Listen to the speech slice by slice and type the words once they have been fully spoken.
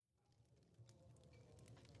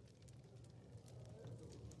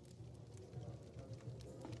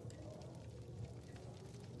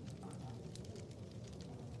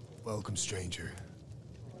Welcome, stranger.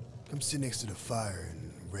 Come sit next to the fire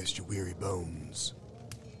and rest your weary bones.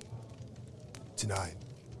 Tonight,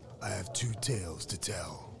 I have two tales to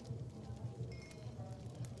tell.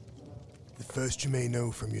 The first you may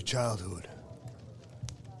know from your childhood.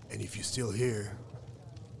 And if you're still here,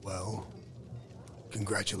 well,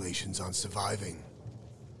 congratulations on surviving.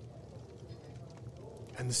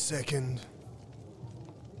 And the second,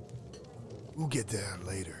 we'll get to that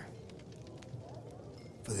later.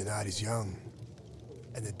 For the night is young,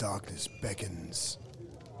 and the darkness beckons.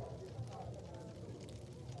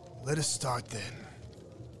 Let us start then,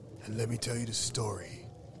 and let me tell you the story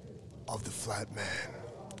of the Flat Man.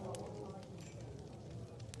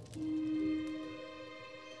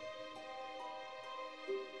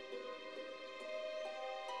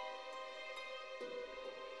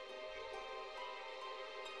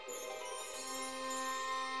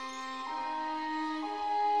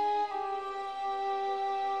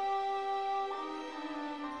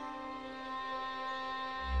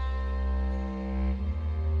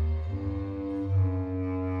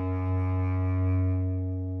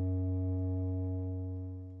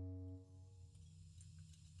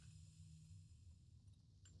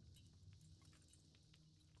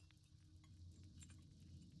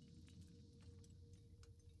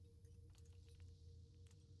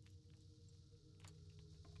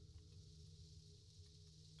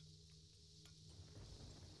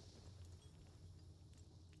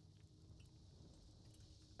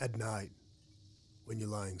 At night, when you're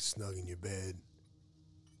lying snug in your bed,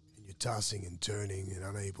 and you're tossing and turning and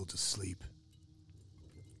unable to sleep,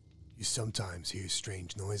 you sometimes hear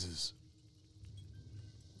strange noises.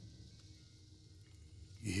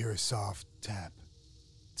 You hear a soft tap,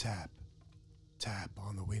 tap, tap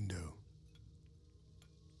on the window.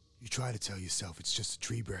 You try to tell yourself it's just a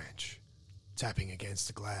tree branch tapping against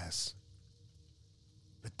the glass.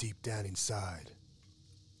 But deep down inside,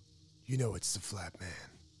 you know it's the Flat Man.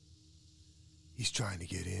 He's trying to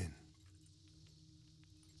get in.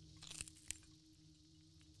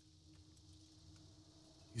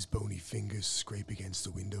 His bony fingers scrape against the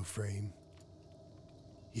window frame.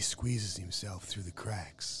 He squeezes himself through the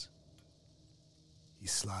cracks. He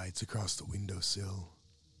slides across the windowsill.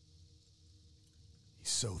 He's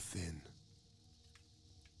so thin.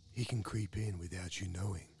 He can creep in without you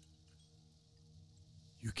knowing.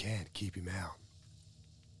 You can't keep him out.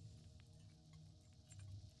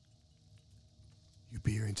 You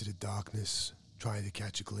peer into the darkness, trying to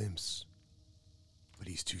catch a glimpse, but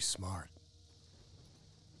he's too smart.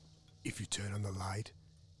 If you turn on the light,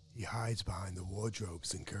 he hides behind the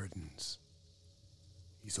wardrobes and curtains.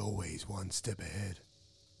 He's always one step ahead.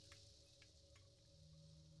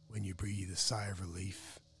 When you breathe a sigh of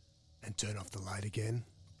relief and turn off the light again,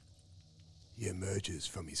 he emerges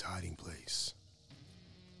from his hiding place.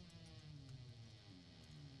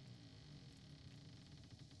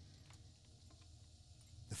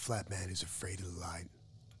 The Flat Man is afraid of the light.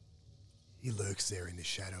 He lurks there in the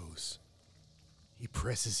shadows. He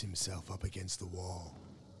presses himself up against the wall.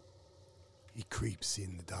 He creeps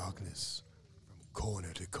in the darkness from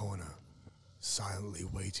corner to corner, silently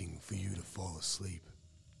waiting for you to fall asleep.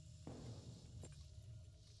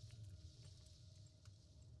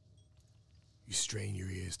 You strain your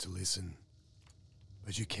ears to listen,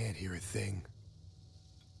 but you can't hear a thing.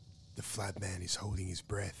 The Flat Man is holding his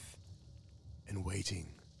breath and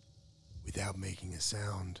waiting without making a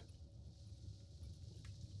sound.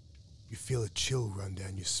 You feel a chill run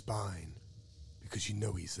down your spine because you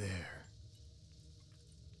know he's there.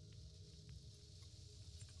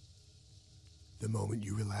 The moment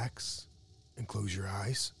you relax and close your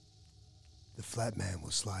eyes, the Flat Man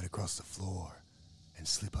will slide across the floor and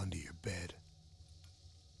slip under your bed.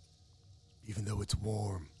 Even though it's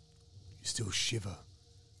warm, you still shiver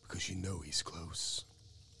because you know he's close.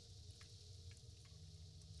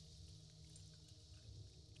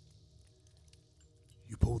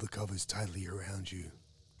 You pull the covers tightly around you,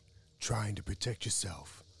 trying to protect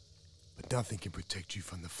yourself, but nothing can protect you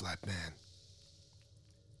from the Flat Man.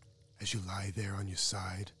 As you lie there on your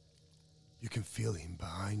side, you can feel him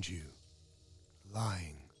behind you,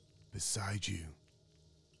 lying beside you.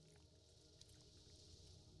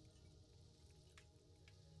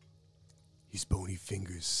 His bony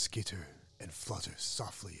fingers skitter and flutter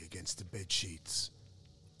softly against the bed sheets.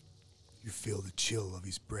 You feel the chill of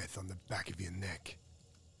his breath on the back of your neck.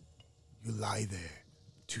 You lie there,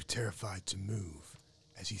 too terrified to move,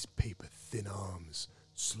 as his paper-thin arms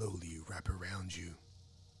slowly wrap around you.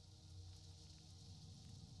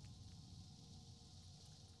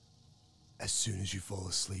 As soon as you fall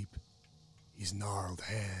asleep, his gnarled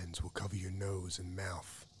hands will cover your nose and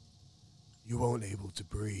mouth. You won't able to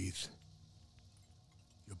breathe.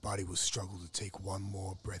 Your body will struggle to take one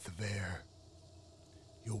more breath of air.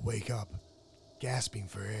 You'll wake up, gasping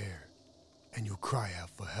for air, and you'll cry out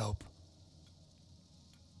for help.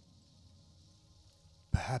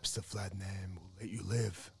 Perhaps the flat man will let you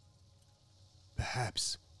live.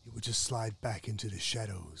 Perhaps you will just slide back into the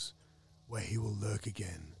shadows, where he will lurk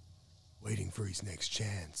again, waiting for his next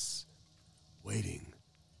chance, waiting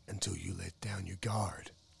until you let down your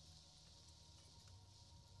guard.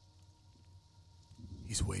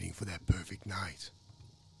 He's waiting for that perfect night,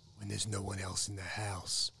 when there's no one else in the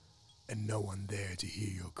house, and no one there to hear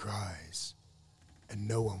your cries, and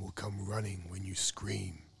no one will come running when you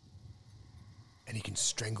scream, and he can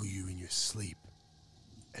strangle you in your sleep,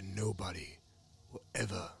 and nobody will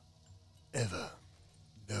ever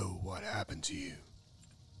know what happened to you.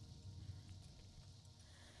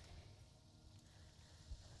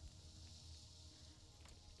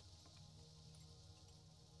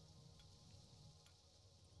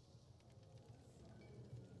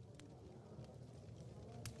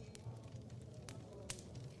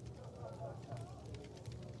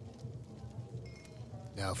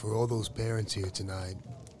 Now, for all those parents here tonight,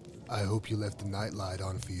 I hope you left the nightlight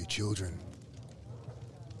on for your children.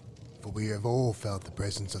 For we have all felt the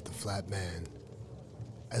presence of the flat man,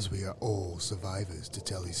 as we are all survivors to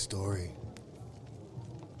tell his story.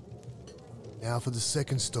 Now for the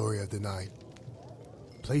second story of the night.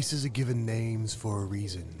 Places are given names for a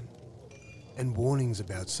reason, and warnings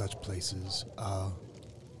about such places are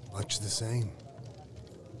much the same.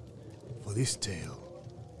 For this tale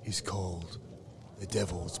is called The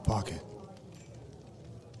Devil's Pocket.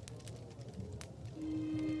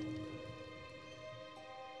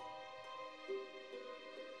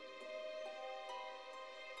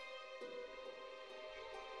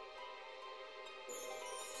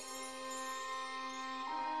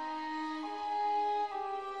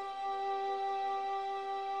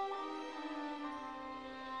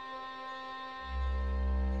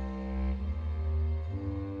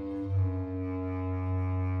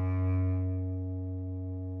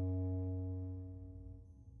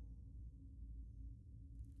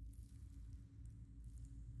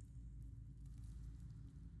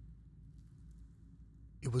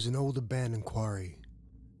 It was an old abandoned quarry,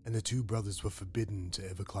 and the two brothers were forbidden to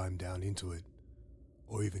ever climb down into it,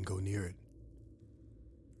 or even go near it.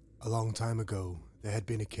 A long time ago, there had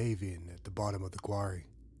been a cave-in at the bottom of the quarry,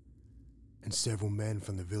 and several men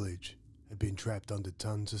from the village had been trapped under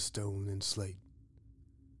tons of stone and slate.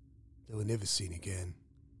 They were never seen again.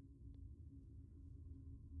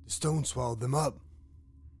 The stone swallowed them up,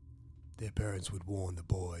 their parents would warn the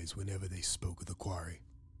boys whenever they spoke of the quarry.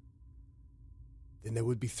 Then they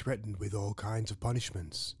would be threatened with all kinds of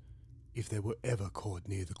punishments if they were ever caught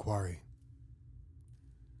near the quarry.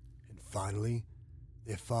 And finally,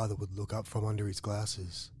 their father would look up from under his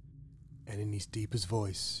glasses, and in his deepest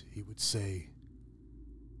voice, he would say,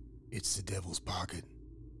 "It's the devil's pocket.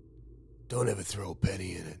 Don't ever throw a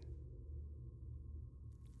penny in it."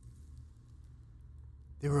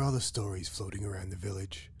 There were other stories floating around the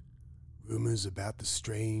village, rumors about the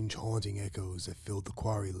strange haunting echoes that filled the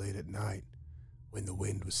quarry late at night when the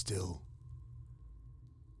wind was still.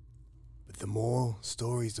 But the more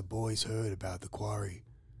stories the boys heard about the quarry,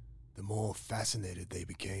 the more fascinated they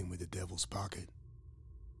became with the devil's pocket.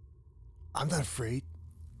 "I'm not afraid,"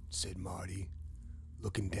 said Marty,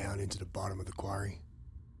 looking down into the bottom of the quarry.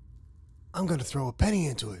 "I'm going to throw a penny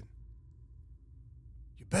into it."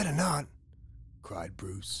 "You better not," cried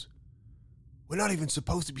Bruce. "We're not even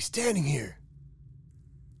supposed to be standing here."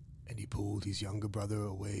 And he pulled his younger brother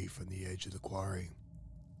away from the edge of the quarry.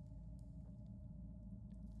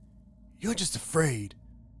 "You're just afraid,"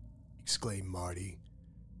 exclaimed Marty,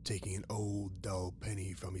 taking an old dull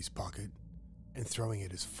penny from his pocket and throwing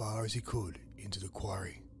it as far as he could into the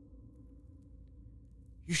quarry.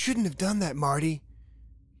 "You shouldn't have done that, Marty.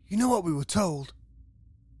 You know what we were told."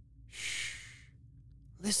 "Shh.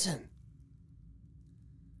 Listen."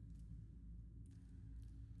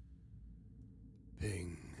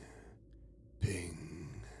 Ping,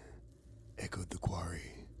 ping, echoed the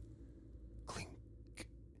quarry. Clink,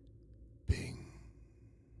 ping.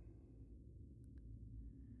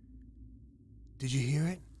 "Did you hear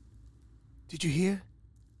it? Did you hear?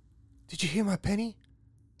 Did you hear my penny?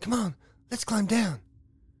 Come on, let's climb down.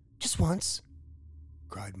 Just once,"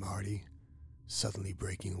 cried Marty, suddenly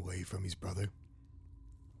breaking away from his brother.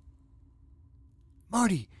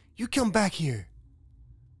 "Marty, you come back here."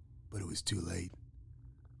 But it was too late.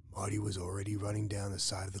 Marty was already running down the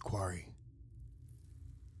side of the quarry.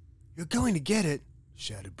 "You're going to get it,"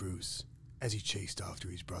 shouted Bruce as he chased after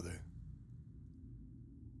his brother.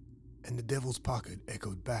 And the devil's pocket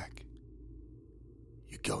echoed back,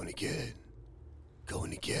 "You're going to get it.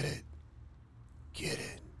 Going to get it. Get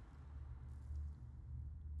it."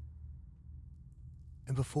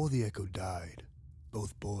 And before the echo died,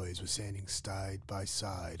 both boys were standing side by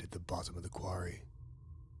side at the bottom of the quarry.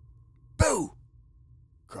 "Boo!"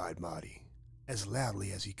 cried Marty, as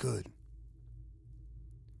loudly as he could.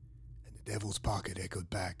 And the devil's pocket echoed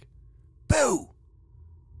back, "Boo!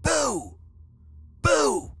 Boo!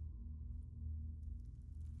 Boo!"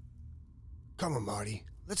 "Come on, Marty,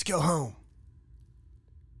 let's go home."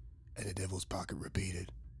 And the devil's pocket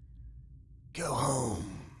repeated, "Go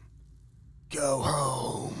home. Go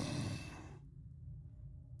home."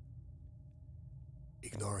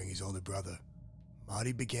 Ignoring his older brother,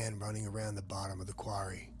 Marty began running around the bottom of the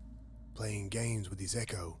quarry, playing games with his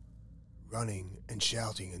echo, running and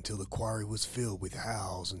shouting until the quarry was filled with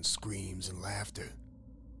howls and screams and laughter.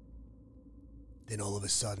 Then all of a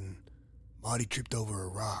sudden, Marty tripped over a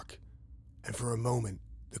rock, and for a moment,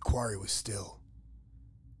 the quarry was still.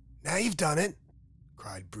 "Now you've done it!"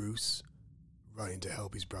 cried Bruce, running to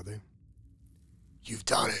help his brother. "You've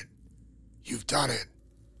done it! You've done it!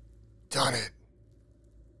 Done it!"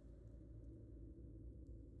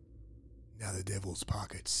 Now the devil's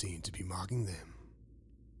pocket seemed to be mocking them.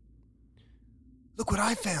 "Look what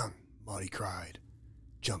I found!" Marty cried,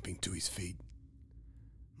 jumping to his feet.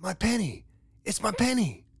 "My penny! It's my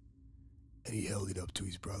penny!" And he held it up to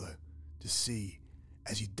his brother to see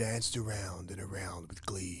as he danced around and around with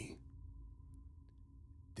glee.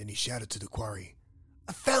 Then he shouted to the quarry,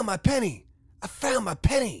 "I found my penny! I found my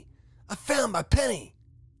penny! I found my penny!"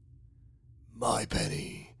 "My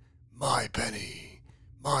penny! My penny!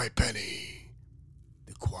 My penny!"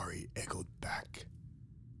 the quarry echoed back.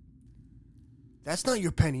 "That's not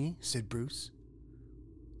your penny," said Bruce.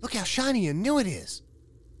 "Look how shiny and new it is."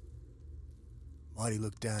 Marty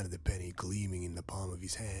looked down at the penny gleaming in the palm of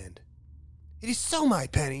his hand. "It is so my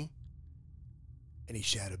penny!" And he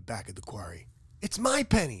shouted back at the quarry, "It's my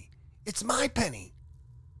penny! It's my penny!"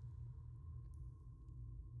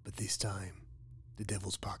 But this time, the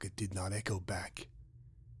devil's pocket did not echo back,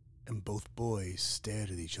 and both boys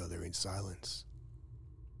stared at each other in silence.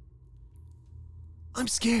 "I'm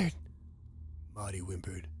scared," Marty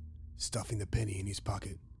whimpered, stuffing the penny in his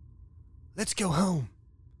pocket. "Let's go home."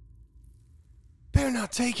 "Better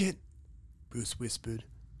not take it," Bruce whispered,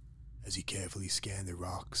 as he carefully scanned the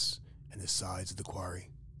rocks and the sides of the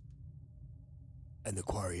quarry. And the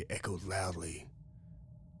quarry echoed loudly,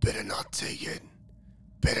 "Better not take it.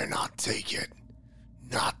 Better not take it.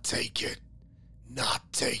 Not take it.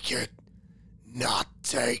 Not take it. Not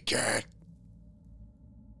take it."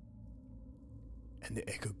 And the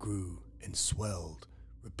echo grew and swelled,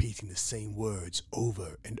 repeating the same words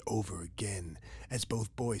over and over again as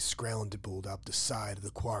both boys scrambled up the side of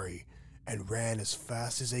the quarry and ran as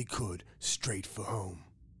fast as they could straight for home.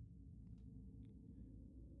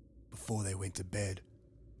 Before they went to bed,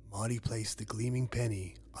 Marty placed the gleaming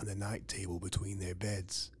penny on the night table between their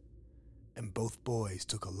beds, and both boys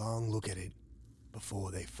took a long look at it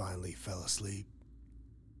before they finally fell asleep.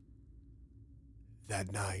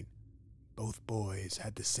 That night, both boys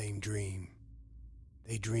had the same dream.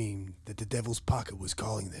 They dreamed that the devil's pocket was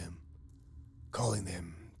calling them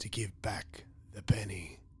to give back the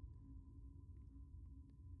penny.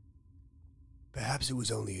 Perhaps it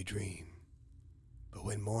was only a dream, but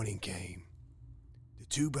when morning came, the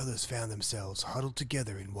two brothers found themselves huddled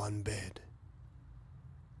together in one bed.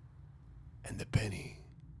 And the penny,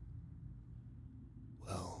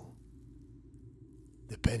 well,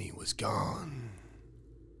 the penny was gone.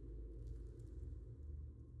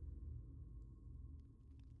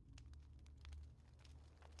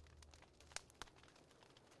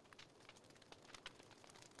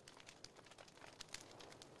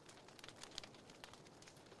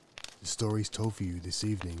 The stories told for you this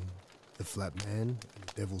evening, The Flat Man and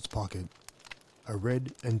the Devil's Pocket, are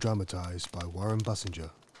read and dramatized by Warren Bussinger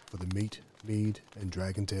for the Meat, Mead and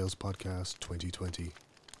Dragon Tales Podcast 2020.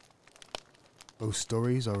 Both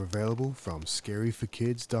stories are available from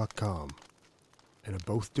scaryforkids.com and are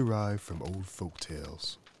both derived from old folk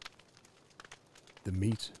tales. The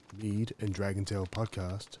Meat, Mead and Dragon Tale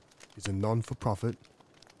Podcast is a non-for-profit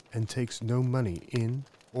and takes no money in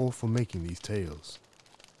or for making these tales.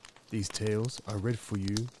 These tales are read for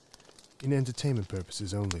you in entertainment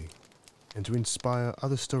purposes only, and to inspire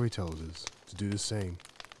other storytellers to do the same.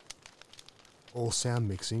 All sound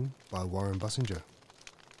mixing by Warren Bussinger.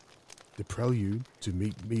 The prelude to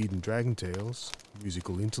Meat, Mead and Dragon Tales,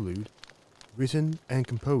 musical interlude, written and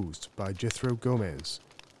composed by Jethro Gomez,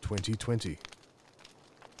 2020.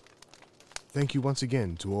 Thank you once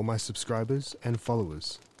again to all my subscribers and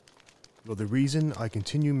followers. Well, the reason I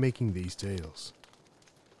continue making these tales.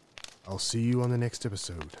 I'll see you on the next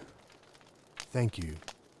episode. Thank you,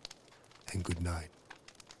 and good night.